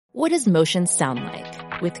What does motion sound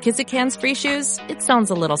like? With Kizikans free shoes, it sounds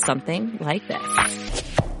a little something like this.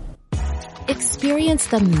 Experience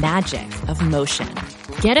the magic of motion.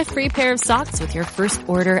 Get a free pair of socks with your first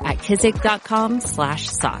order at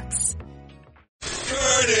kizik.com/socks.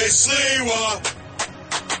 Curtis Lewa.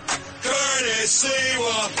 Curtis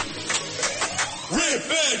Lewa.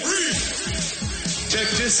 Rip and read. Check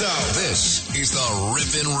this out. This is the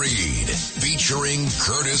Rip and Read featuring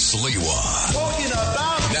Curtis Lewa. Talking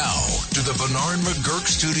about Now to the Bernard McGurk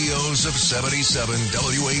studios of 77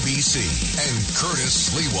 WABC and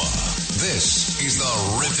Curtis Lewa. This is the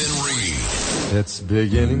Rip and Read. It's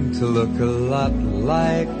beginning to look a lot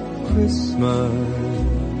like Christmas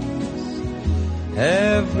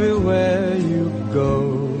everywhere you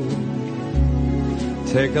go.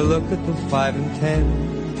 Take a look at the 5 and 10.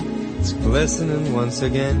 It's glistening once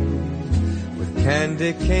again with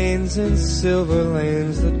candy canes and silver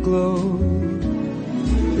lanes that glow.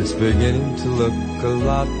 It's beginning to look a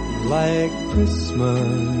lot like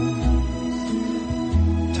Christmas.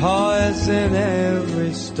 Toys in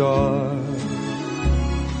every store,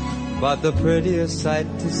 but the prettiest sight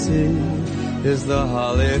to see is the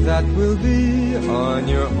holly that will be on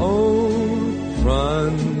your own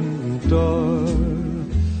front door.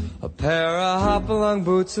 A pair of hop-along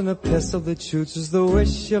boots and a pistol that shoots is the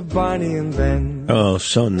wish of Barney and Ben. Oh,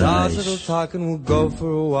 so Dolls that'll nice. talk and we'll go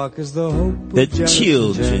for a walk is the hope The of Janet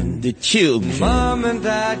children, Jen. the children, Mom and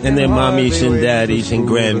Dad and their can mommies hardly and wait daddies for and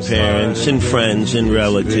school to grandparents start and friends and again.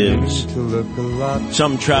 relatives. It's beginning to look a lot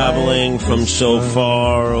Some traveling like from so Christmas.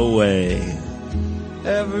 far away.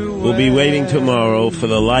 Everywhere We'll be waiting tomorrow for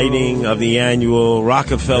the lighting of the annual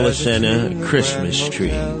Rockefeller Center Christmas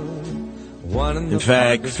tree. In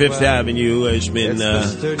fact, Fifth Avenue has been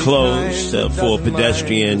closed for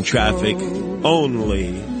pedestrian traffic only.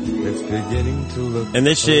 It's beginning to look And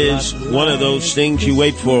this a is lot one of those like things you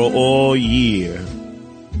wait for all year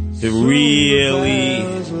to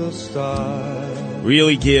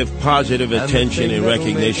really give positive attention and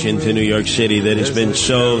recognition to New York City that has been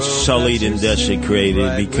so sullied and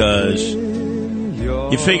desecrated, because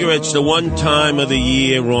you figure it's the one time of the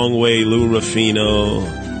year, wrong way, Lou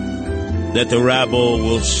Ruffino, that the rabble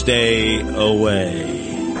will stay away.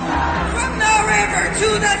 From the river to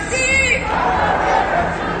the sea,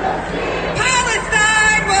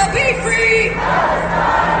 Palestine will be free.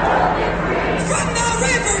 From the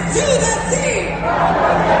river to the sea,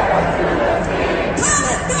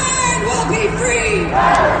 Palestine will be free.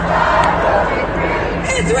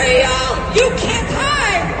 Israel, you can't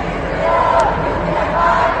hide.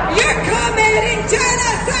 You're committing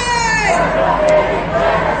genocide.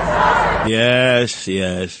 Yes,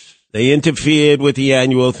 yes. They interfered with the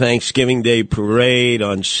annual Thanksgiving Day parade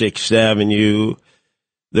on 6th Avenue.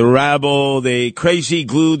 The rabble, they crazy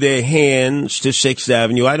glued their hands to 6th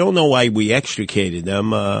Avenue. I don't know why we extricated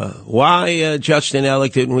them. Why, Justin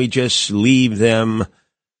Ellick, didn't we just leave them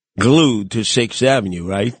glued to 6th Avenue,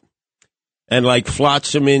 right? And like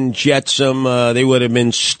flotsam and jetsam, they would have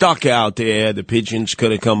been stuck out there. The pigeons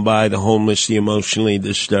could have come by, the homeless, the emotionally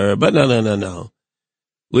disturbed. But no.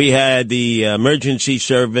 We had the emergency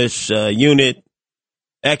service unit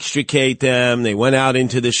extricate them. They went out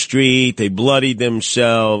into the street. They bloodied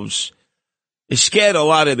themselves. It scared a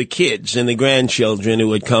lot of the kids and the grandchildren who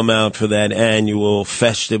would come out for that annual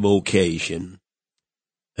festive occasion.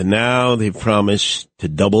 And now they've promised to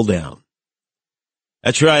double down.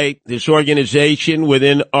 That's right. This organization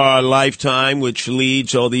within our lifetime, which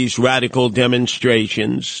leads all these radical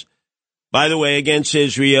demonstrations, by the way, against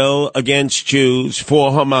Israel, against Jews,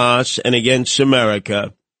 for Hamas, and against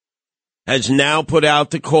America, has now put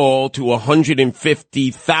out the call to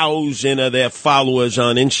 150,000 of their followers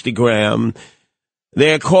on Instagram.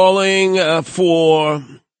 They're calling for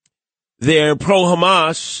their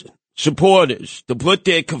pro-Hamas supporters to put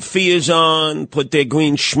their keffiyehs on, put their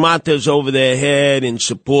green shmatas over their head in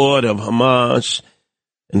support of Hamas,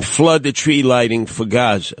 and flood the tree lighting for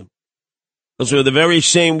Gaza. Those are the very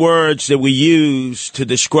same words that we use to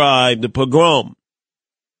describe the pogrom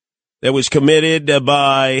that was committed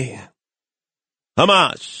by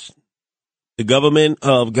Hamas, the government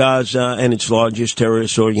of Gaza and its largest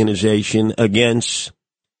terrorist organization, against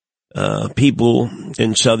people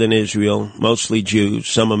in southern Israel, mostly Jews,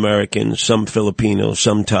 some Americans, some Filipinos,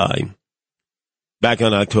 some Thai, back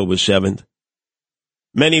on October 7th.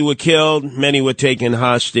 Many were killed, many were taken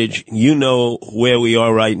hostage. You know where we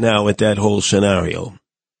are right now at that whole scenario.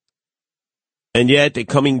 And yet they're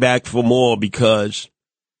coming back for more because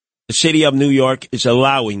the city of New York is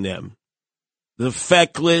allowing them. The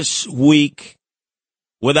feckless, weak,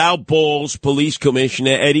 without balls police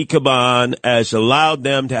commissioner Eddie Caban has allowed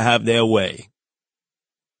them to have their way.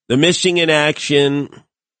 the missing in action,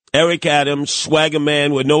 Eric Adams, swagger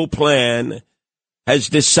man with no plan, has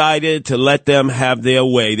decided to let them have their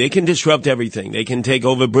way. They can disrupt everything. They can take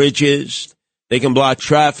over bridges. They can block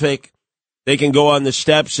traffic. They can go on the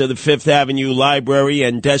steps of the Fifth Avenue Library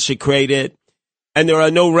and desecrate it. And there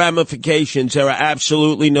are no ramifications. There are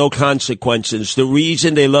absolutely no consequences. The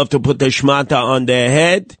reason they love to put the shmata on their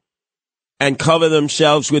head and cover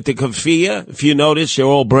themselves with the keffiyeh, if you notice, they're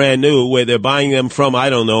all brand new, where they're buying them from, I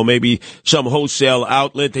don't know, maybe some wholesale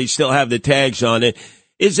outlet. They still have the tags on it.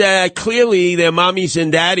 Is that clearly their mommies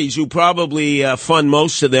and daddies, who probably fund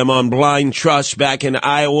most of them on blind trust back in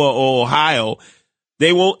Iowa or Ohio,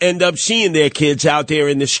 they won't end up seeing their kids out there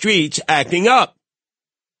in the streets acting up.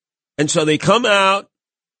 And so they come out,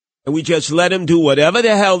 and we just let them do whatever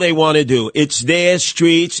the hell they want to do. It's their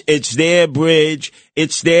streets, it's their bridge,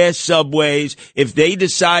 it's their subways. If they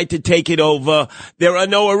decide to take it over, there are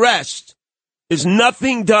no arrests. There's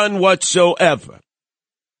nothing done whatsoever.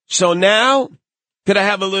 So now, could I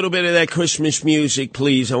have a little bit of that Christmas music,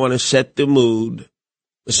 please? I want to set the mood.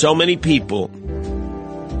 So many people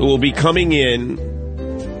who will be coming in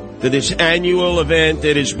to this annual event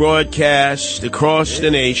that is broadcast across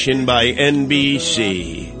the nation by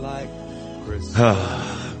NBC.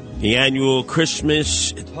 The annual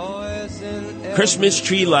Christmas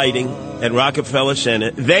tree lighting at Rockefeller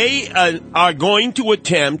Center. They are going to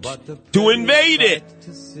attempt to invade it.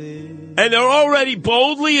 And they're already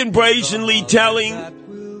boldly and brazenly telling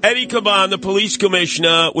Eddie Caban, the police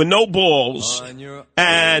commissioner with no balls,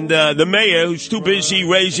 and the mayor, who's too busy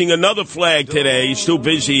raising another flag today, he's too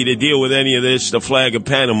busy to deal with any of this, the flag of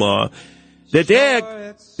Panama, that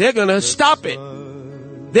they're going to stop it.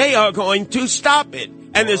 They are going to stop it.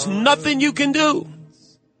 And there's nothing you can do.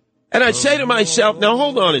 And I say to myself, now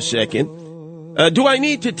hold on a second. Do I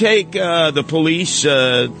need to take the police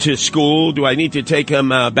to school? Do I need to take them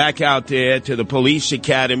back out there to the police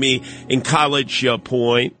academy in College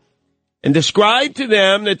Point and describe to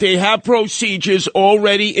them that they have procedures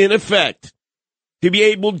already in effect to be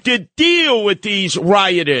able to deal with these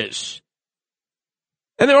rioters?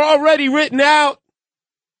 And they're already written out.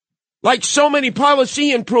 Like so many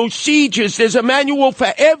policy and procedures, there's a manual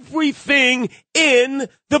for everything in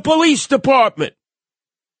the police department.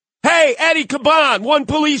 Hey, Eddie Caban, One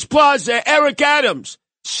Police Plaza, Eric Adams,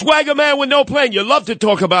 swagger man with no plan. You love to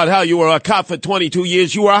talk about how you were a cop for 22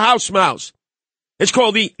 years. You were a house mouse. It's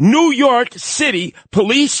called the New York City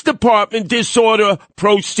Police Department Disorder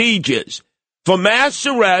Procedures for mass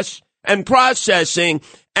arrest and processing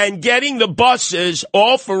and getting the buses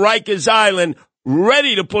all for Rikers Island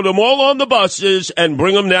ready to put them all on the buses and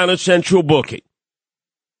bring them down to central booking.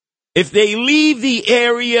 If they leave the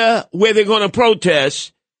area where they're going to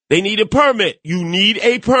protest, they need a permit. You need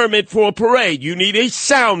a permit for a parade. You need a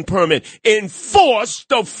sound permit. Enforce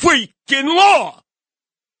the freaking law.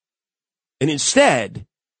 And instead,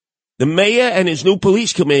 the mayor and his new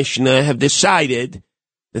police commissioner have decided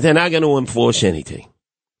that they're not going to enforce anything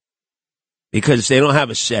because they don't have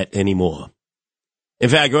a set anymore. In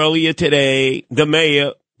fact, earlier today, the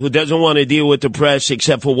mayor, who doesn't want to deal with the press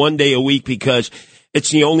except for one day a week because it's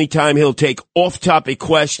the only time he'll take off-topic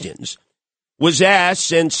questions, was asked,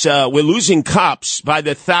 since we're losing cops by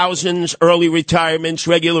the thousands, early retirements,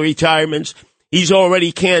 regular retirements, he's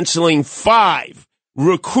already canceling 5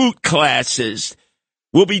 recruit classes.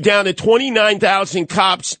 We'll be down to 29,000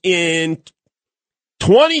 cops in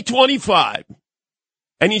 2025.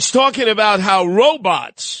 And he's talking about how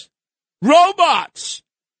robots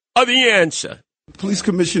are the answer. Police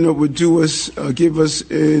commissioner would give us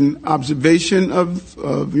an observation of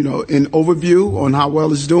an overview on how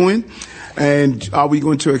well it's doing, and are we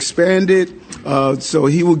going to expand it? So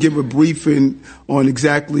he will give a briefing on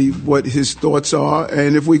exactly what his thoughts are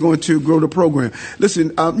and if we're going to grow the program.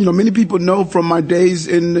 Listen, many people know from my days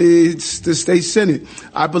in the state Senate,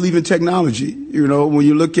 I believe in technology. When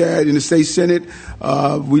you look at in the state Senate,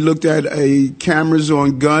 we looked at cameras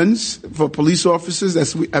on guns for police officers.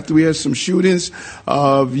 That's after we had some shootings.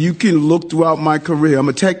 You can look throughout my career. I'm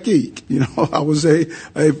a tech geek. I was a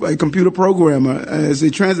computer programmer as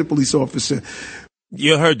a transit police officer.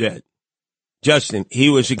 You heard that. Justin,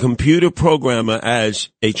 he was a computer programmer as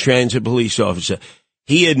a transit police officer.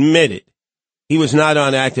 He admitted he was not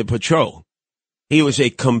on active patrol. He was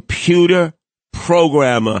a computer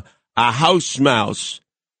programmer, a house mouse,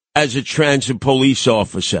 as a transit police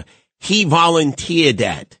officer. He volunteered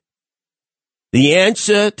that. The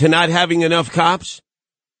answer to not having enough cops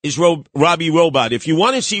is Robbie Robot. If you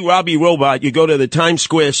want to see Robbie Robot, you go to the Times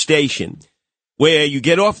Square station, where you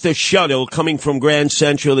get off the shuttle coming from Grand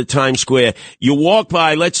Central to Times Square. You walk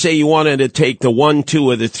by, let's say you wanted to take the 1, 2,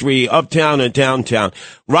 or the 3, uptown or downtown.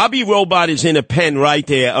 Robbie Robot is in a pen right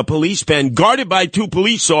there, a police pen, guarded by 2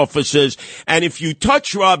 police officers. And if you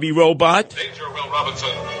touch Robbie Robot... Danger, Will Robinson.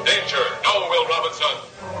 Danger. No, Will Robinson.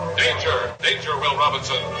 Danger. Danger, Will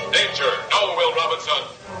Robinson. Danger. No, Will Robinson.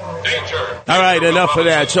 Danger. All right, enough of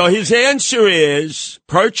that. So his answer is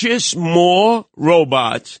purchase more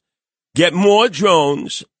robots, get more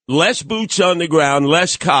drones, less boots on the ground,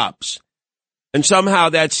 less cops. And somehow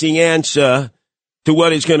that's the answer to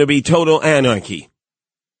what is going to be total anarchy.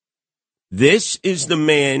 This is the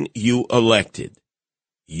man you elected.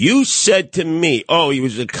 You said to me, oh, he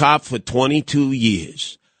was a cop for 22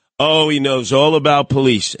 years. Oh, he knows all about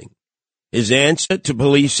policing. His answer to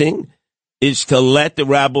policing is to let the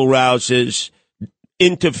rabble-rousers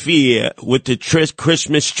interfere with the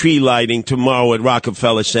Christmas tree lighting tomorrow at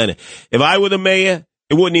Rockefeller Center. If I were the mayor,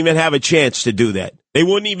 it wouldn't even have a chance to do that. They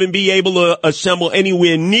wouldn't even be able to assemble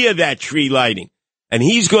anywhere near that tree lighting. And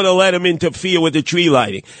he's going to let them interfere with the tree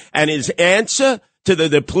lighting. And his answer to the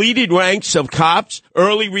depleted ranks of cops,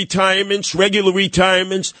 early retirements, regular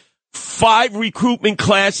retirements, 5 recruitment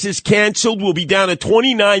classes canceled, will be down to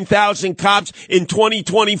 29,000 cops in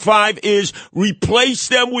 2025, is replace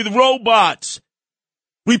them with robots.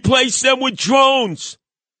 Replace them with drones.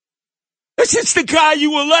 This is the guy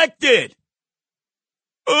you elected.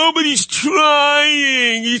 Oh, but he's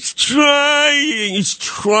trying. He's trying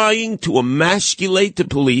to emasculate the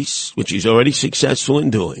police, which he's already successful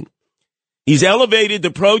in doing. He's elevated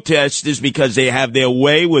the protesters because they have their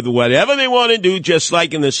way with whatever they want to do, just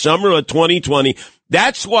like in the summer of 2020.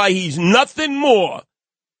 That's why he's nothing more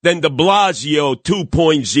than de Blasio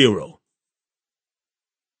 2.0.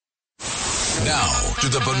 Now to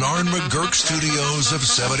the Bernard McGurk studios of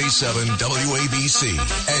 77 WABC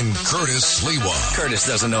and Curtis Lewa. Curtis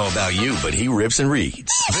doesn't know about you, but he rips and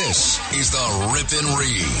reads. This is the Rip and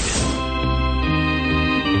Read.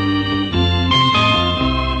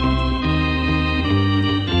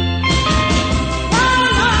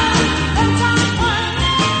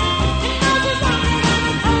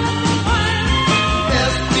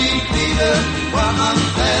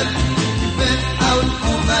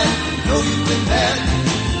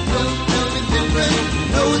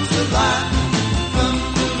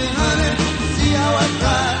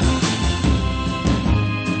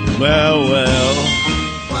 Well.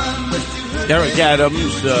 Eric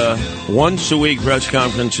Adams, once-a-week press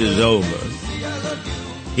conference is over.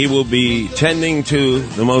 He will be tending to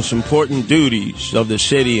the most important duties of the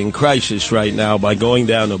city in crisis right now by going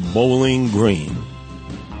down to Bowling Green.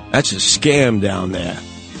 That's a scam down there.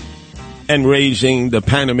 And raising the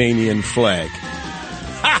Panamanian flag.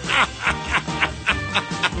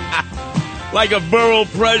 Like a borough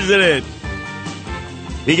president.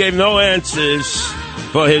 He gave no answers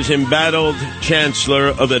for his embattled chancellor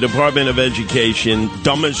of the Department of Education,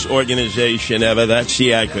 dumbest organization ever, that's the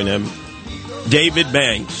acronym, David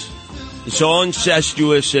Banks. It's all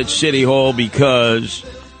incestuous at City Hall because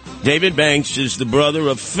David Banks is the brother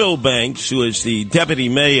of Phil Banks, who is the deputy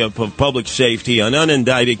mayor of public safety, an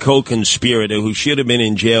unindicted co-conspirator who should have been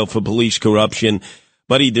in jail for police corruption,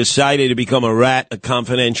 but he decided to become a rat, a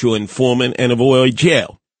confidential informant, and avoid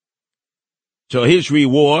jail. So his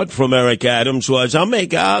reward from Eric Adams was, I'll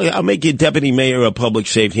make you deputy mayor of public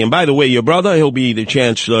safety. And by the way, your brother, he'll be the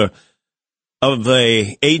chancellor of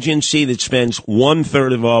a agency that spends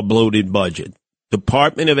 1/3 of our bloated budget.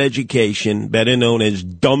 Department of Education, better known as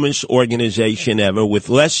dumbest organization ever, with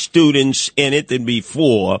less students in it than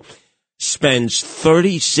before, spends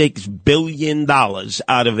 $36 billion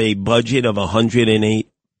out of a budget of $108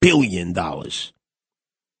 billion.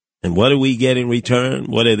 And what do we get in return?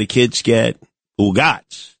 What do the kids get?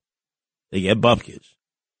 Ugats. They get bupkis.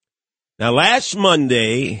 Now, last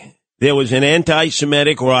Monday, there was an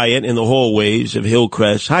anti-Semitic riot in the hallways of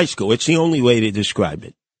Hillcrest High School. It's the only way to describe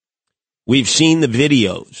it. We've seen the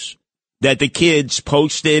videos that the kids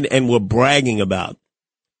posted and were bragging about.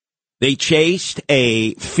 They chased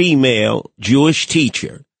a female Jewish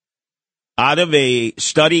teacher out of a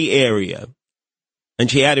study area, and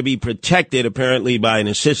she had to be protected, apparently, by an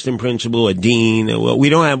assistant principal, a dean. Well, we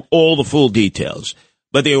don't have all the full details,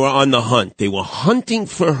 but they were on the hunt. They were hunting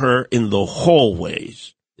for her in the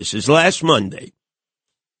hallways. This is last Monday,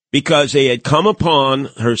 because they had come upon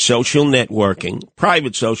her social networking,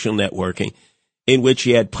 private social networking, in which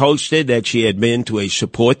she had posted that she had been to a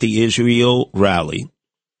Support the Israel rally.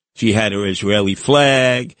 She had her Israeli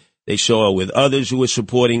flag. They saw her with others who were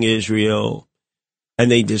supporting Israel. And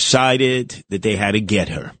they decided that they had to get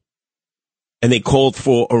her. And they called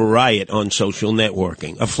for a riot on social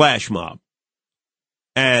networking, a flash mob.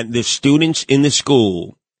 And the students in the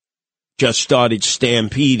school just started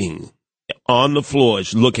stampeding on the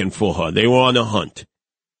floors looking for her. They were on a hunt.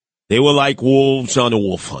 They were like wolves on a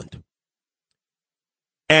wolf hunt.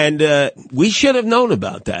 And we should have known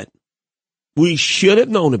about that. We should have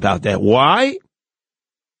known about that. Why?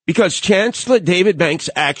 Because Chancellor David Banks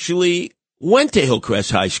actually went to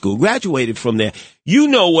Hillcrest High School, graduated from there. You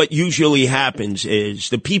know what usually happens is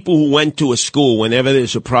the people who went to a school whenever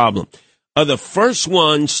there's a problem are the first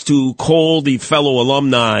ones to call the fellow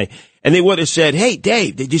alumni, and they would have said, hey,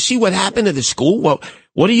 Dave, did you see what happened to the school? Well,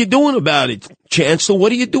 what are you doing about it, Chancellor?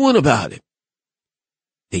 What are you doing about it?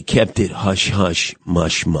 They kept it hush, hush,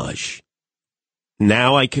 mush, mush.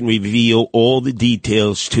 Now I can reveal all the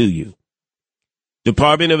details to you.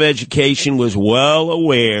 Department of Education was well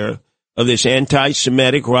aware of this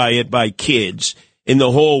anti-Semitic riot by kids in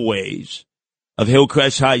the hallways of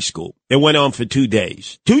Hillcrest High School. It went on for 2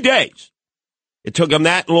 days. 2 days. It took them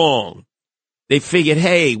that long. They figured,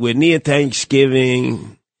 hey, we're near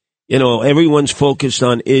Thanksgiving. You know, everyone's focused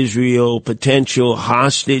on Israel, potential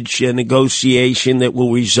hostage negotiation that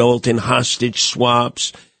will result in hostage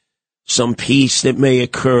swaps, some peace that may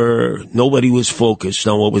occur. Nobody was focused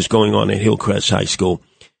on what was going on at Hillcrest High School.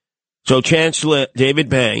 So Chancellor David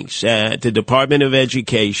Banks at the Department of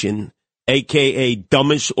Education, a.k.a.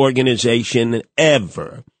 dumbest organization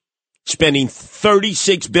ever, spending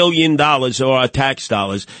 $36 billion of our tax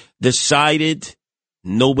dollars, decided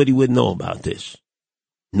nobody would know about this.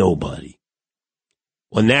 Nobody.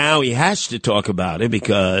 Well, now he has to talk about it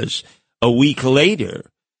because a week later,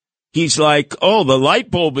 he's like, oh, the light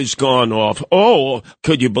bulb has gone off. Oh,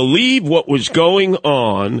 could you believe what was going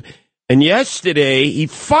on? And yesterday, he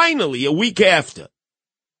finally, a week after,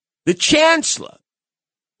 the chancellor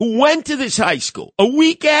who went to this high school, a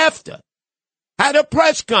week after, had a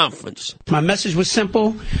press conference. My message was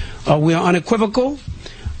simple. We are unequivocal.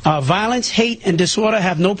 Violence, hate, and disorder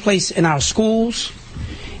have no place in our schools.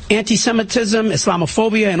 Anti-Semitism,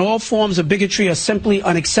 Islamophobia, and all forms of bigotry are simply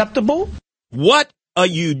unacceptable. What are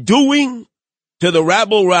you doing to the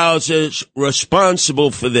rabble-rousers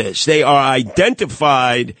responsible for this? They are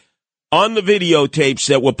identified on the videotapes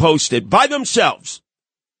that were posted by themselves.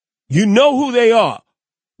 You know who they are.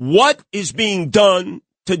 What is being done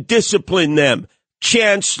to discipline them?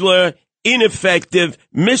 Chancellor, ineffective,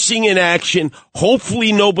 missing in action.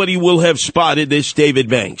 Hopefully nobody will have spotted this, David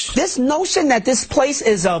Banks. This notion that this place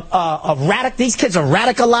is these kids are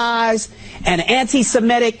radicalized and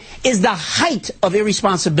anti-Semitic is the height of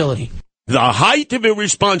irresponsibility. The height of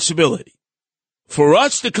irresponsibility. For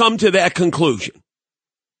us to come to that conclusion.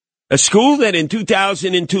 A school that in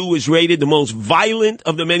 2002 was rated the most violent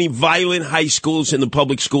of the many violent high schools in the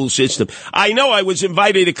public school system. I know I was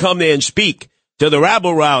invited to come there and speak to the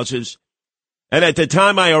rabble-rousers. And at the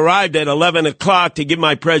time I arrived at 11 o'clock to give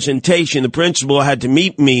my presentation, the principal had to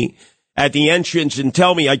meet me at the entrance and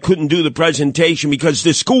tell me I couldn't do the presentation because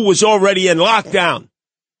the school was already in lockdown.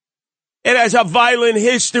 It has a violent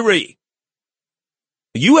history.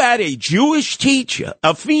 You had a Jewish teacher,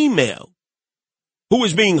 a female, who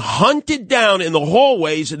was being hunted down in the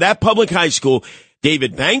hallways of that public high school.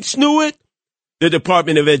 David Banks knew it. The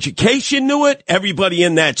Department of Education knew it. Everybody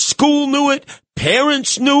in that school knew it.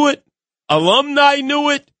 Parents knew it. Alumni knew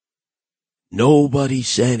it. Nobody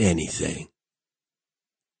said anything.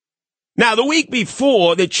 Now, the week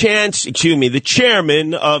before, the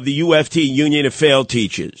chairman of the UFT, Union of Failed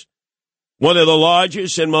Teachers, one of the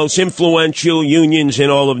largest and most influential unions in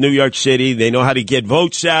all of New York City. They know how to get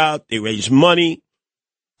votes out. They raise money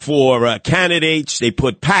for candidates. They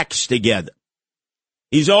put PACs together.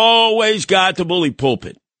 He's always got the bully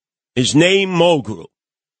pulpit. His name, Mulgrew.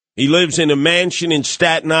 He lives in a mansion in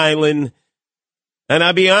Staten Island. And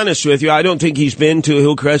I'll be honest with you, I don't think he's been to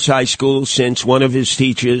Hillcrest High School since one of his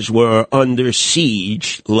teachers were under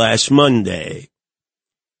siege last Monday.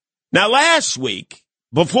 Now, last week,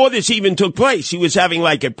 before this even took place, he was having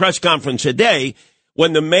like a press conference a day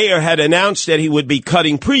when the mayor had announced that he would be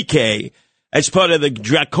cutting pre-K as part of the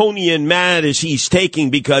draconian measures he's taking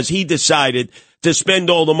because he decided to spend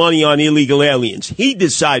all the money on illegal aliens. He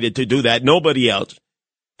decided to do that, nobody else.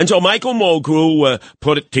 And so Michael Mulgrew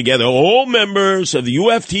put together all members of the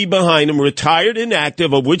UFT behind him, retired and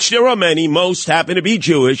active, of which there are many, most happen to be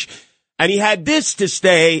Jewish, and he had this to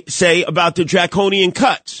say about the draconian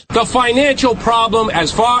cuts. The financial problem,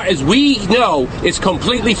 as far as we know, is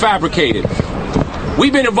completely fabricated.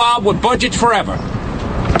 We've been involved with budgets forever.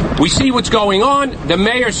 We see what's going on. The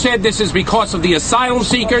mayor said this is because of the asylum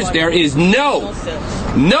seekers. There is no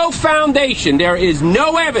foundation. There is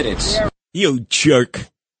no evidence. You jerk.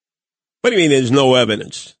 What do you mean there's no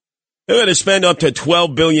evidence? They're going to spend up to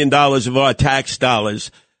 $12 billion of our tax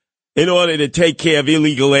dollars in order to take care of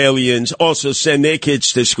illegal aliens, also send their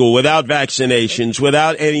kids to school without vaccinations,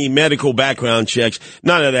 without any medical background checks,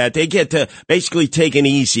 none of that. They get to basically take an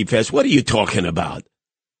easy pass. What are you talking about?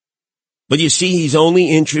 But you see, he's only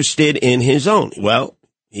interested in his own. Well,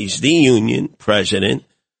 he's the union president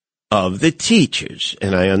of the teachers,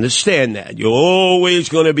 and I understand that. You're always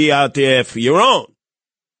going to be out there for your own.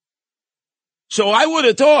 So I would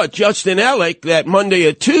have thought Justin Ellick that Monday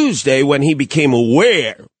or Tuesday, when he became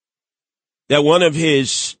aware that one of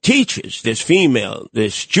his teachers, this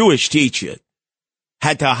Jewish teacher,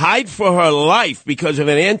 had to hide for her life because of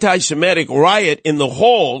an anti-Semitic riot in the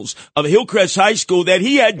halls of Hillcrest High School that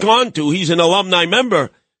he had gone to. He's an alumni member.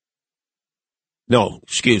 No,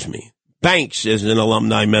 excuse me. Banks is an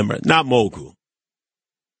alumni member, not Mogu.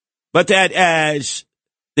 But that as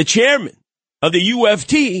the chairman of the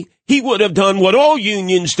UFT, he would have done what all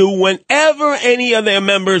unions do whenever any of their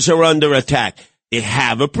members are under attack. They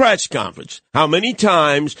have a press conference. How many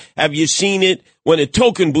times have you seen it when a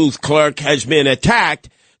token booth clerk has been attacked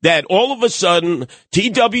that all of a sudden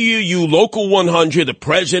TWU Local 100, the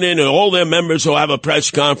president and all their members will have a press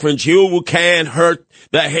conference. You can't hurt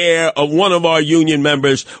the hair of one of our union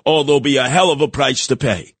members, or there'll be a hell of a price to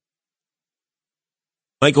pay.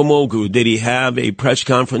 Michael Mulgrew, did he have a press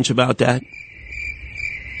conference about that?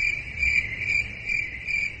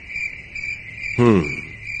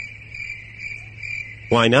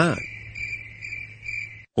 Why not?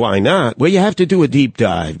 Why not? Well, you have to do a deep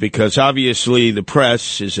dive because obviously the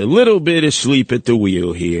press is a little bit asleep at the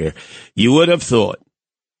wheel here. You would have thought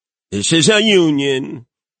this is a union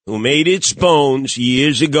who made its bones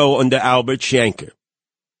years ago under Albert Shanker,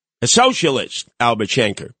 a socialist Albert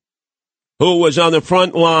Shanker, who was on the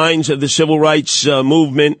front lines of the civil rights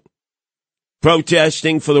movement,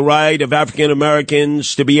 protesting for the right of African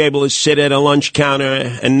Americans to be able to sit at a lunch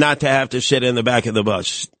counter and not to have to sit in the back of the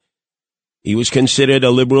bus. He was considered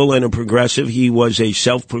a liberal and a progressive. He was a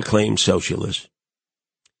self-proclaimed socialist.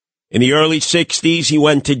 In the early 60s, he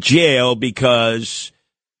went to jail because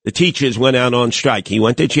the teachers went out on strike. He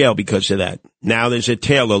went to jail because of that. Now there's a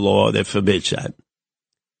Taylor law that forbids that.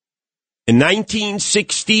 In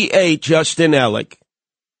 1968, Justin Ellick,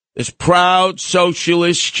 this proud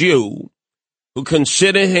socialist Jew, who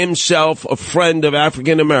considered himself a friend of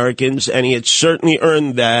African Americans, and he had certainly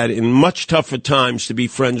earned that in much tougher times to be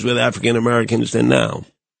friends with African Americans than now.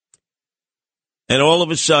 And all of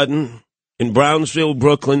a sudden, in Brownsville,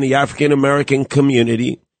 Brooklyn, the African American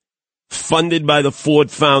community, funded by the Ford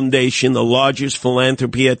Foundation, the largest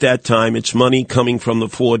philanthropy at that time, it's money coming from the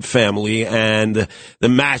Ford family and the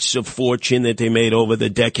massive fortune that they made over the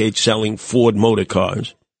decades selling Ford motor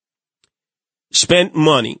cars, spent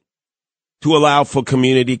money to allow for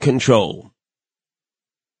community control.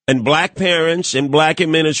 And black parents and black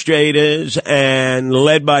administrators, and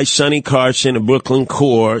led by Sonny Carson of Brooklyn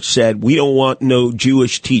Core, said, we don't want no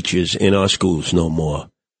Jewish teachers in our schools no more.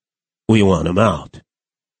 We want them out.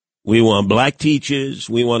 We want black teachers.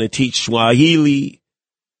 We want to teach Swahili.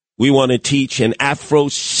 We want to teach an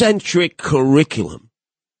Afrocentric curriculum.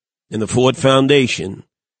 And the Ford Foundation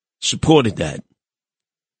supported that.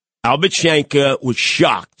 Albert Shanker was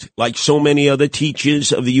shocked, like so many other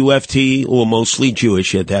teachers of the UFT who were mostly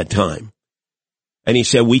Jewish at that time. And he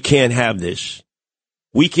said, we can't have this.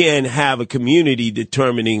 We can't have a community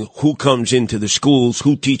determining who comes into the schools,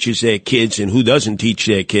 who teaches their kids, and who doesn't teach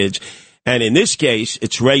their kids. And in this case,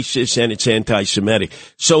 it's racist and it's anti-Semitic.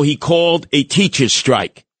 So he called a teacher's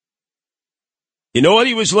strike. You know what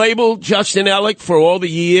he was labeled, Justin Ellick, for all the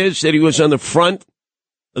years that he was on the front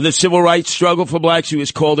of the civil rights struggle for blacks? He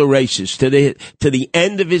was called a racist to the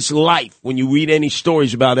end of his life. When you read any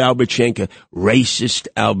stories about Albert Shanker, racist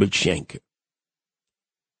Albert Shanker.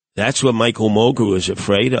 That's what Michael Mulgrew is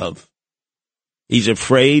afraid of. He's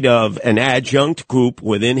afraid of an adjunct group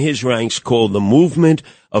within his ranks called the Movement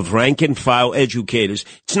of Rank and File Educators.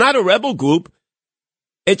 It's not a rebel group.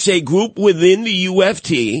 It's a group within the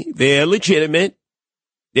UFT. They're legitimate.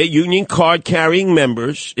 They're union card-carrying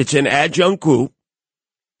members. It's an adjunct group.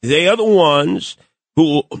 They are the ones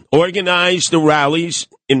who organize the rallies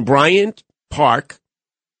in Bryant Park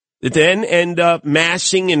that then end up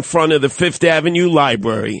massing in front of the Fifth Avenue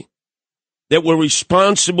Library, that were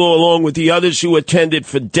responsible, along with the others who attended,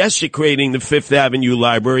 for desecrating the Fifth Avenue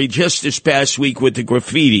Library just this past week with the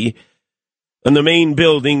graffiti on the main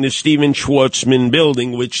building, the Stephen Schwarzman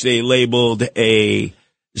building, which they labeled a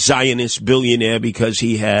Zionist billionaire because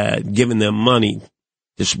he had given them money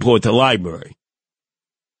to support the library.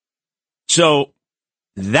 So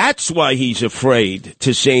that's why he's afraid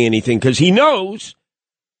to say anything, because he knows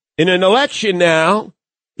in an election now,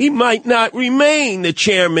 he might not remain the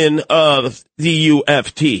chairman of the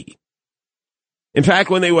UFT. In fact,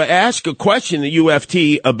 when they were asked a question, the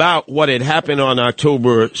UFT, about what had happened on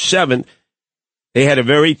October 7th, they had a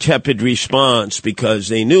very tepid response because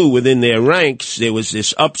they knew within their ranks there was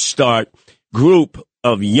this upstart group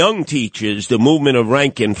of young teachers, the movement of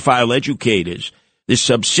rank and file educators, this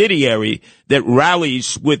subsidiary that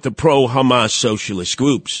rallies with the pro-Hamas socialist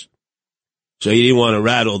groups. So he didn't want to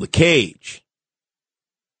rattle the cage.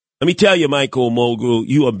 Let me tell you, Michael Mulgrew,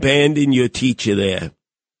 you abandoned your teacher there.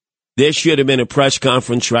 There should have been a press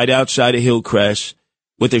conference right outside of Hillcrest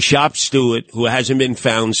with the shop steward, who hasn't been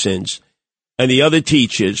found since, and the other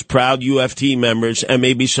teachers, proud UFT members, and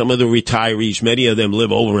maybe some of the retirees. Many of them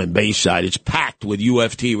live over in Bayside. It's packed with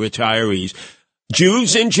UFT retirees,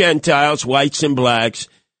 Jews and Gentiles, whites and blacks,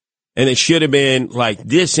 and it should have been like,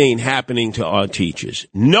 this ain't happening to our teachers.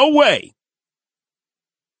 No way.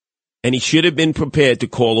 And he should have been prepared to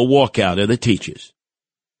call a walkout of the teachers.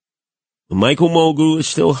 But Michael Mulgrew is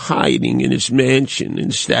still hiding in his mansion in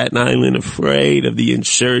Staten Island, afraid of the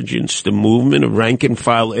insurgents, the movement of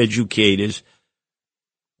rank-and-file educators,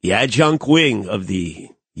 the adjunct wing of the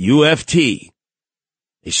UFT,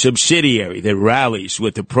 a subsidiary that rallies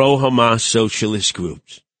with the pro-Hamas socialist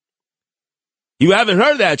groups. You haven't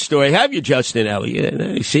heard that story, have you, Justin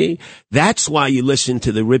Elliott? See, that's why you listen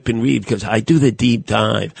to the Rip and Read, because I do the deep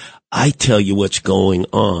dive. I tell you what's going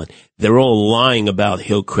on. They're all lying about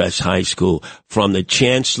Hillcrest High School, from the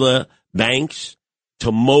Chancellor Banks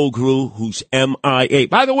to Mulgrew, who's MIA.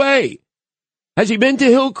 By the way, has he been to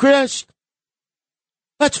Hillcrest?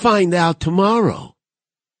 Let's find out tomorrow.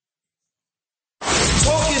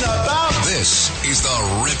 This is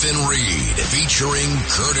the Rip and Read, featuring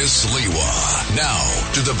Curtis Lewa. Now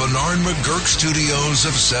to the Bernard McGurk studios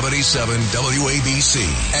of 77 WABC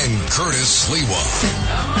and Curtis Lewa.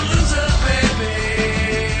 I'm a loser,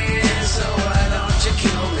 baby, so why don't you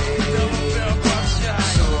kill me?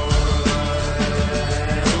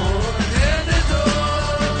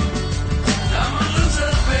 I'm a loser,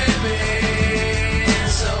 baby,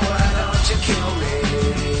 so why don't you kill me?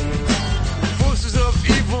 Forces of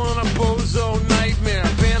evil and a bozo nightmare.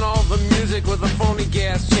 Ban all the music with a phony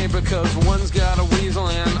gas chamber, cause one's got a weasel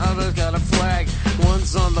and other's got a flag.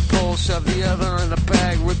 One's on the pole, shove the other in a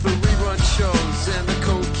bag with the rerun shows and the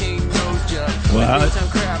cocaine nose job.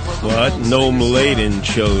 What? Noam Laden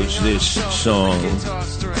chose this song.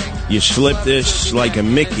 You slip this like a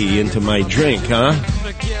Mickey into my drink, huh?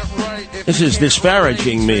 This is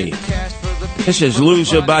disparaging me. This is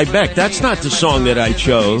Loser by Beck. That's not the song that I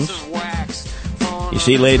chose. You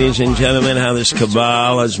see, ladies and gentlemen, how this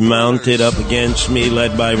cabal has mounted up against me,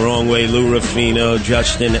 led by Wrong Way Lou Rufino,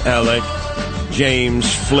 Justin Ellick,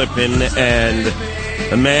 James Flippin, and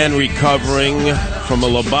a man recovering from a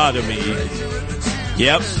lobotomy.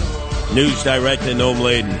 Yep, news director Noam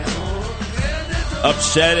Laden.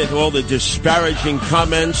 Upset at all the disparaging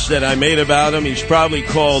comments that I made about him. He's probably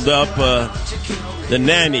called up the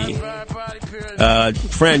nanny,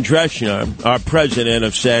 Fran Drescher, our president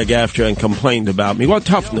of SAG-AFTRA, and complained about me. What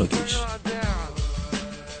tough nookies.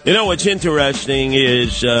 You know, what's interesting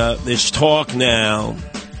is this talk now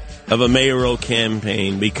of a mayoral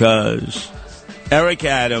campaign, because Eric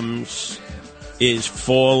Adams is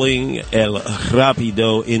falling el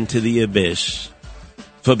rapido into the abyss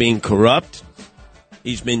for being corrupt.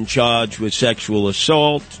 He's been charged with sexual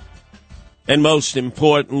assault. And most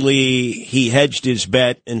importantly, he hedged his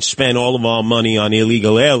bet and spent all of our money on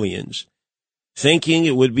illegal aliens, thinking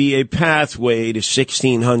it would be a pathway to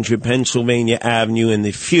 1600 Pennsylvania Avenue in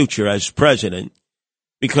the future as president,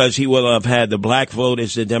 because he will have had the black vote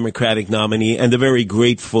as the Democratic nominee and the very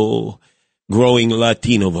grateful growing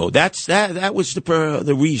Latino vote. That was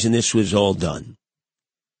the reason this was all done.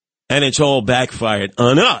 And it's all backfired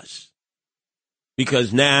on us.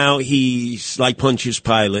 Because now he's like Pontius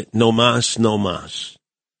Pilate, no mas, no mas.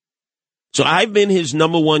 So I've been his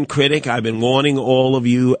number one critic. I've been warning all of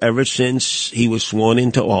you ever since he was sworn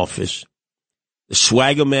into office. The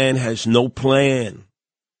swagger man has no plan.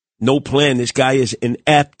 No plan. This guy is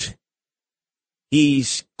inept.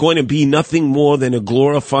 He's going to be nothing more than a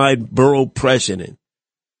glorified borough president.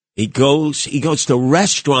 He goes to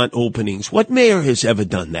restaurant openings. What mayor has ever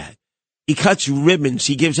done that? He cuts ribbons.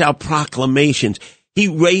 He gives out proclamations. He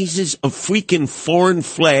raises a freaking foreign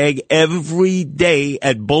flag every day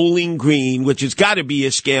at Bowling Green, which has got to be a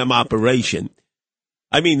scam operation.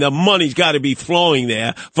 I mean, the money's got to be flowing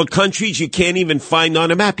there for countries you can't even find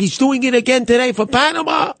on a map. He's doing it again today for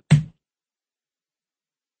Panama.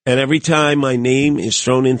 And every time my name is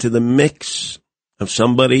thrown into the mix of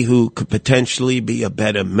somebody who could potentially be a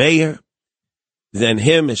better mayor, than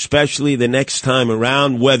him, especially the next time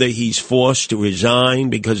around, whether he's forced to resign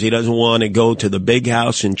because he doesn't want to go to the big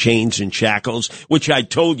house in chains and shackles, which I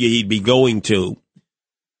told you he'd be going to.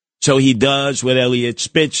 So he does what Elliot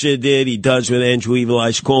Spitzer did, he does what Andrew Evil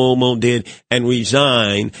Eyes Cuomo did, and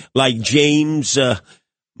resign like James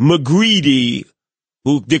McGreedy,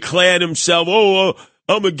 who declared himself,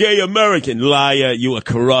 I'm a gay American. Liar, you were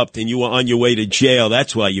corrupt and you were on your way to jail.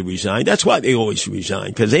 That's why you resigned. That's why they always resign,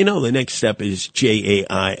 because they know the next step is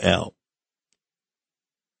jail.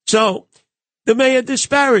 So the mayor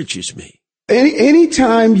disparages me.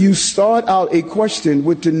 Anytime you start out a question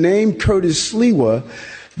with the name Curtis Sliwa,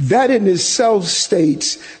 that in itself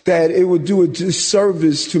states that it would do a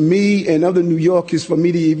disservice to me and other New Yorkers for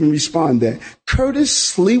me to even respond to that.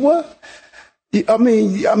 Curtis Sliwa? I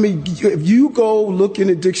mean, if you go look in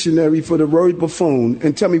a dictionary for the word buffoon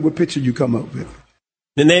and tell me what picture you come up with.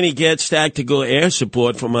 And then he gets tactical air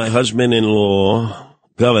support from my husband-in-law,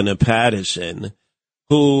 Governor Patterson,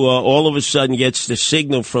 who all of a sudden gets the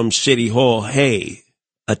signal from City Hall, hey,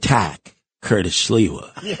 attack Curtis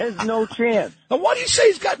Sliwa. He has no chance. Now, why do you say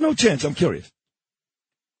he's got no chance? I'm curious.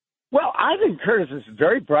 Well, I think Curtis is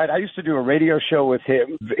very bright. I used to do a radio show with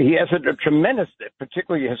him. He has a tremendous,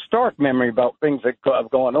 particularly historic memory about things that have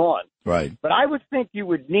gone on. Right. But I would think you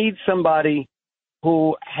would need somebody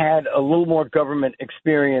who had a little more government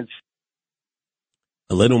experience.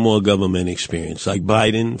 A little more government experience, like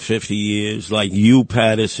Biden, 50 years, like you,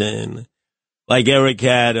 Patterson, like Eric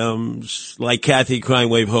Adams, like Kathy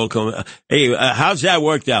Crime-Wave Holcomb. Hey, how's that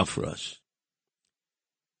worked out for us?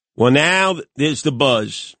 Well, now there's the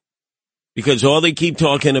buzz. Because all they keep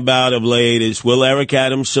talking about of late is, will Eric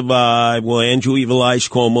Adams survive? Will Andrew Evil Eyes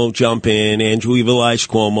Cuomo jump in? Andrew Evil Eyes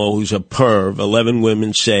Cuomo, who's a perv, 11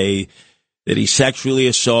 women say that he sexually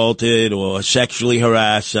assaulted or sexually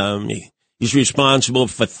harassed them. He's responsible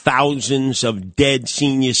for thousands of dead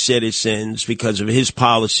senior citizens because of his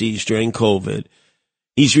policies during COVID.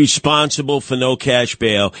 He's responsible for no cash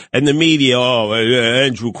bail. And the media,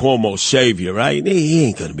 Andrew Cuomo, savior, right? He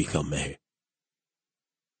ain't going to become mayor.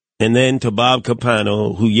 And then to Bob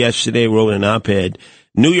Capano, who yesterday wrote an op-ed,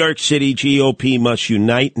 New York City GOP must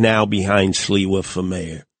unite now behind Sliwa for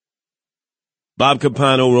mayor. Bob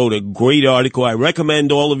Capano wrote a great article. I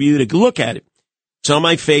recommend all of you to look at it. It's on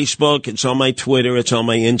my Facebook. It's on my Twitter. It's on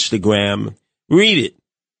my Instagram. Read it.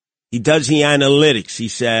 He does the analytics. He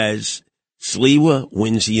says, Sliwa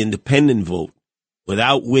wins the independent vote,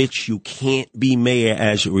 without which you can't be mayor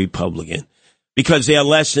as a Republican. Because there are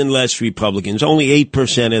less and less Republicans. Only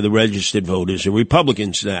 8% of the registered voters are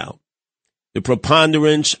Republicans now. The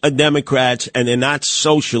preponderance are Democrats, and they're not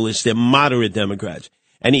socialists. They're moderate Democrats.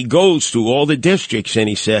 And he goes through all the districts, and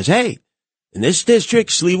he says, hey, in this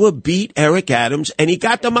district, Sliwa beat Eric Adams, and he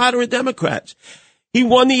got the moderate Democrats. He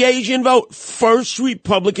won the Asian vote. First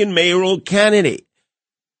Republican mayoral candidate.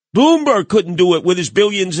 Bloomberg couldn't do it with his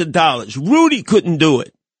billions of dollars. Rudy couldn't do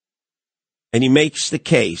it. And he makes the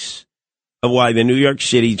case of why the New York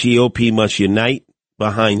City GOP must unite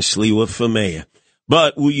behind Sliwa for mayor.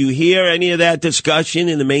 But will you hear any of that discussion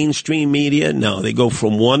in the mainstream media? No, they go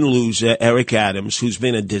from one loser, Eric Adams, who's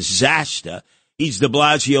been a disaster. He's de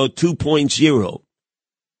Blasio 2.0,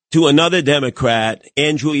 to another Democrat,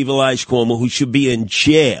 Andrew Evil Eyes Cuomo, who should be in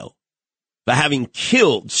jail for having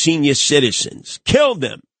killed senior citizens. Killed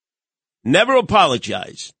them. Never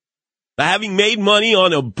apologized. For having made money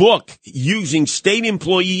on a book using state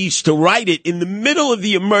employees to write it in the middle of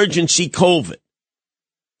the emergency COVID.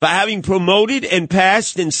 For having promoted and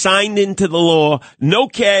passed and signed into the law no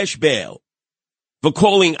cash bail. For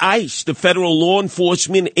calling ICE, the federal law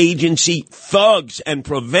enforcement agency, thugs and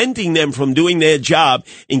preventing them from doing their job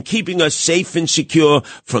in keeping us safe and secure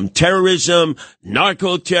from terrorism,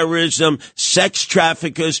 narco-terrorism, sex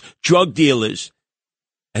traffickers, drug dealers.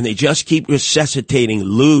 And they just keep resuscitating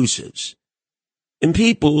losers and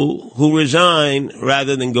people who resign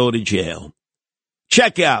rather than go to jail.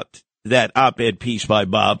 Check out that op-ed piece by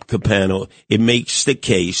Bob Capano. It makes the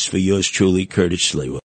case for yours truly, Curtis Sliwa.